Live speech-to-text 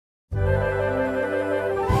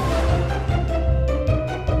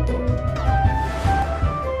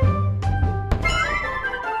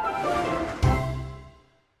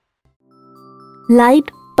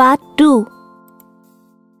Light Part 2.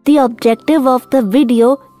 The objective of the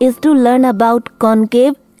video is to learn about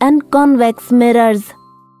concave and convex mirrors.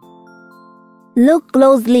 Look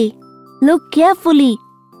closely. Look carefully.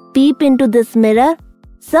 Peep into this mirror.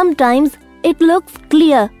 Sometimes it looks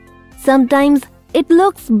clear. Sometimes it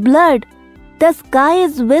looks blurred. The sky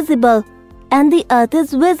is visible and the earth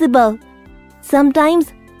is visible.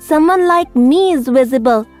 Sometimes someone like me is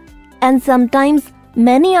visible and sometimes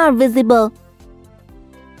many are visible.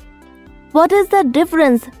 What is the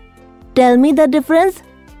difference? Tell me the difference.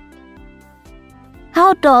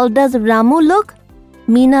 How tall does Ramu look?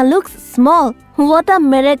 Meena looks small. What a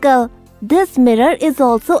miracle! This mirror is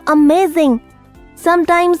also amazing.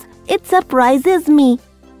 Sometimes it surprises me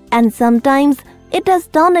and sometimes it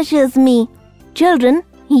astonishes me. Children,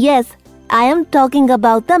 yes, I am talking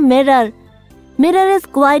about the mirror. Mirror is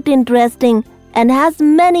quite interesting and has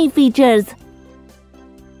many features.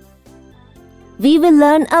 We will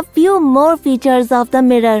learn a few more features of the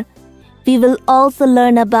mirror. We will also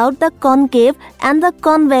learn about the concave and the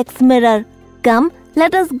convex mirror. Come,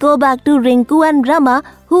 let us go back to Rinku and Rama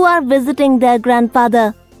who are visiting their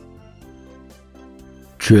grandfather.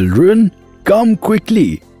 Children, come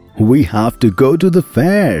quickly. We have to go to the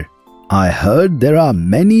fair. I heard there are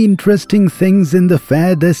many interesting things in the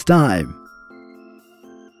fair this time.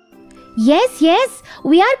 Yes,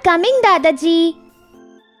 we are coming, Dadaji.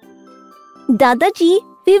 Dadaji,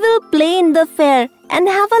 we will play in the fair and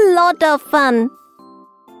have a lot of fun.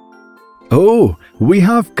 Oh, we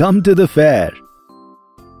have come to the fair.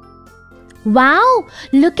 Wow,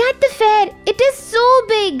 look at the fair. It is so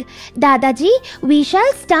big. Dadaji, we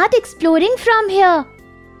shall start exploring from here.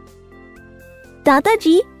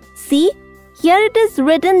 Dadaji, see, here it is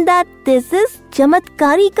written that this is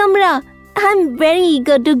Chamatkari Kamra. I'm very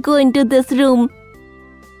eager to go into this room.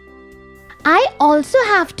 I also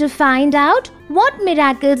have to find out what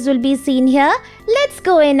miracles will be seen here. Let's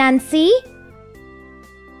go in and see.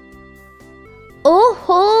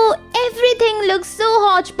 Oh, everything looks so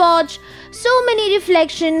hodgepodge. So many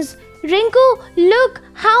reflections. Rinku, look,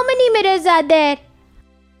 how many mirrors are there?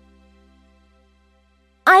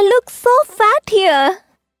 I look so fat here.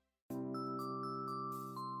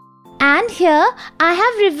 And here I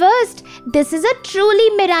have reversed. This is a truly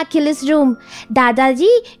miraculous room. Dadaji,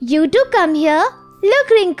 you too come here. Look,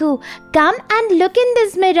 Rinku, come and look in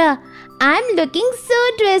this mirror. I'm looking so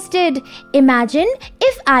twisted. Imagine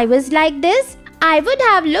if I was like this, I would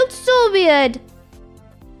have looked so weird.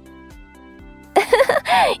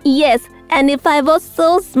 Yes, and if I was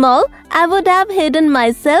so small, I would have hidden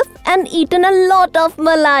myself and eaten a lot of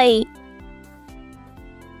malai.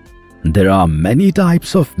 There are many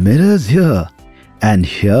types of mirrors here, and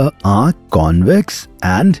here are convex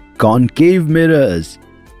and concave mirrors.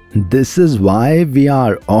 This is why we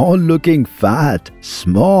are all looking fat,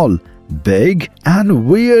 small, big, and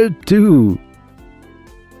weird too.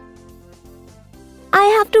 I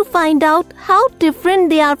have to find out how different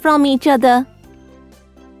they are from each other.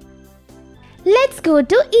 Let's go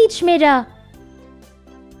to each mirror.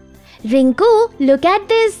 Rinku, look at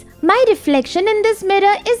this. My reflection in this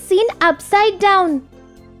mirror is seen upside down.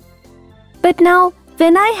 But now,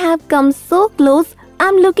 when I have come so close,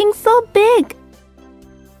 I'm looking so big.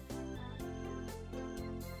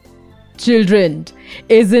 Children,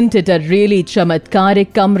 isn't it a really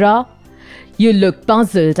chamatkarik kamra? You look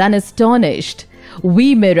puzzled and astonished.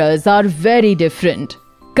 We mirrors are very different.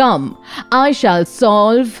 Come, I shall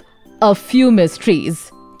solve a few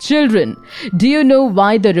mysteries. Children, do you know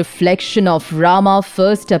why the reflection of Rama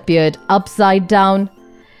first appeared upside down?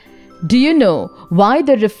 Do you know why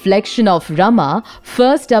the reflection of Rama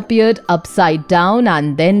first appeared upside down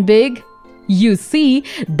and then big? You see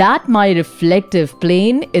that my reflective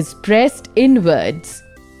plane is pressed inwards.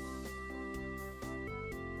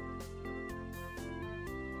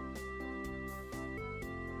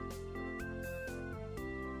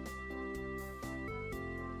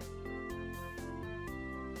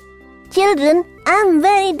 Children, I'm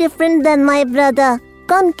very different than my brother.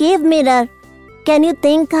 Concave mirror. Can you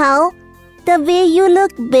think how? The way you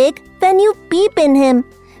look big when you peep in him.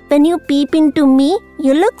 When you peep into me,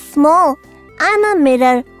 you look small. I'm a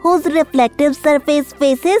mirror whose reflective surface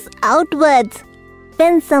faces outwards.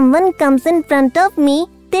 When someone comes in front of me,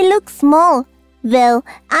 they look small. Well,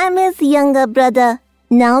 I'm his younger brother.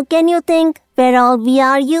 Now can you think where all we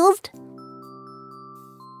are used?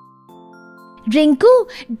 Rinku,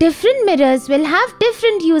 different mirrors will have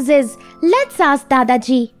different uses. Let's ask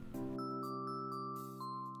Dadaji.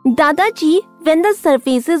 Dadaji, when the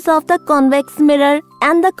surfaces of the convex mirror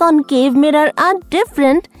and the concave mirror are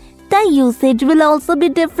different, the usage will also be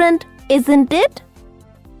different, isn't it?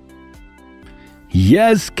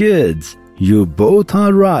 Yes, kids, you both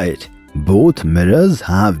are right. Both mirrors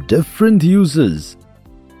have different uses.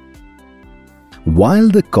 While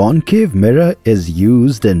the concave mirror is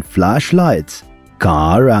used in flashlights,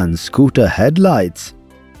 car and scooter headlights,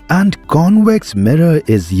 and convex mirror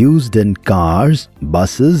is used in cars,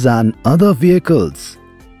 buses and other vehicles.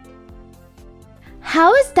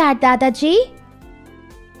 How is that, Dadaji?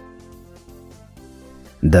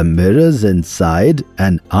 The mirrors inside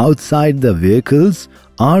and outside the vehicles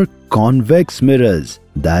are convex mirrors,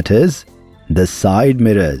 that is, the side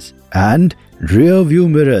mirrors and rear view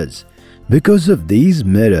mirrors. Because of these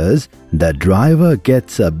mirrors, the driver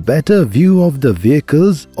gets a better view of the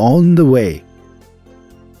vehicles on the way.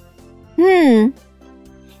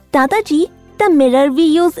 Dadaji, the mirror we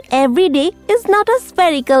use every day is not a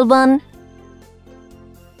spherical one.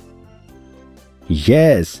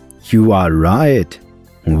 Yes, you are right.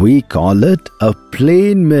 We call it a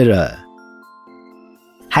plane mirror.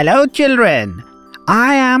 Hello children,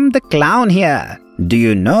 I am the clown here. Do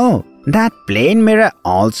you know that plane mirror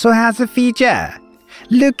also has a feature?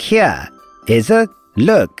 Look, here is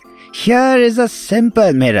a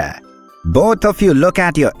simple mirror. Both of you look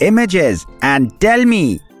at your images and tell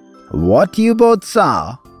me what you both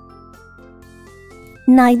saw.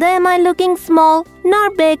 Neither am I looking small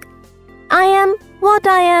nor big. I am what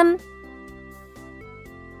I am.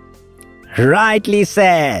 Rightly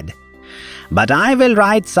said. But I will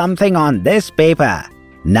write something on this paper.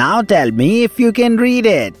 Now tell me if you can read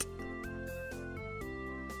it.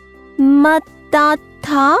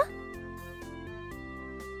 Matatha?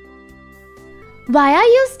 Why are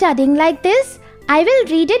you studying like this? I will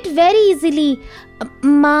read it very easily.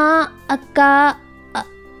 Ka.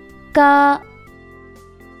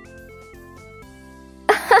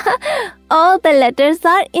 All the letters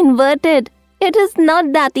are inverted. It is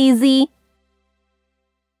not that easy.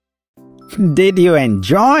 Did you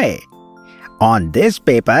enjoy? On this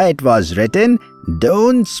paper it was written,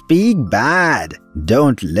 don't speak bad,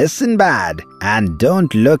 don't listen bad, and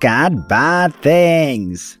don't look at bad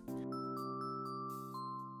things.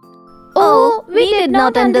 Oh, we did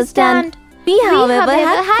not understand. We, however,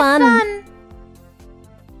 had fun.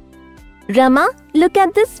 Rama, look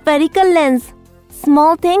at this spherical lens.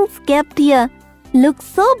 Small things kept here look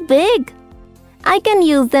so big. I can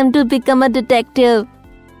use them to become a detective.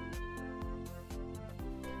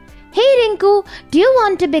 Hey Rinku, do you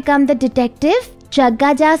want to become the detective?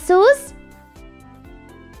 Jagga Jasoos?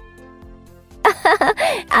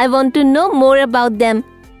 I want to know more about them.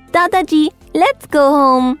 Dadaji, let's go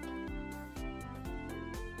home.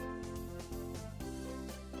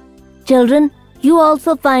 Children, you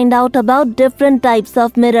also find out about different types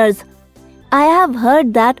of mirrors. I have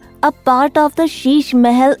heard that a part of the Sheesh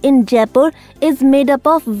Mahal in Jaipur is made up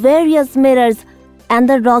of various mirrors, and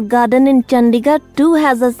the Rock Garden in Chandigarh too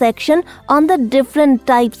has a section on the different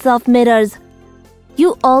types of mirrors.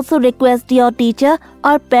 You also request your teacher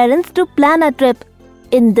or parents to plan a trip.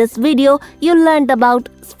 In this video, you learned about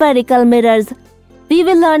spherical mirrors. We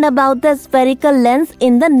will learn about the spherical lens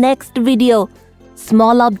in the next video.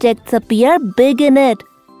 Small objects appear big in it.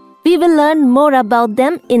 We will learn more about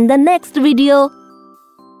them in the next video.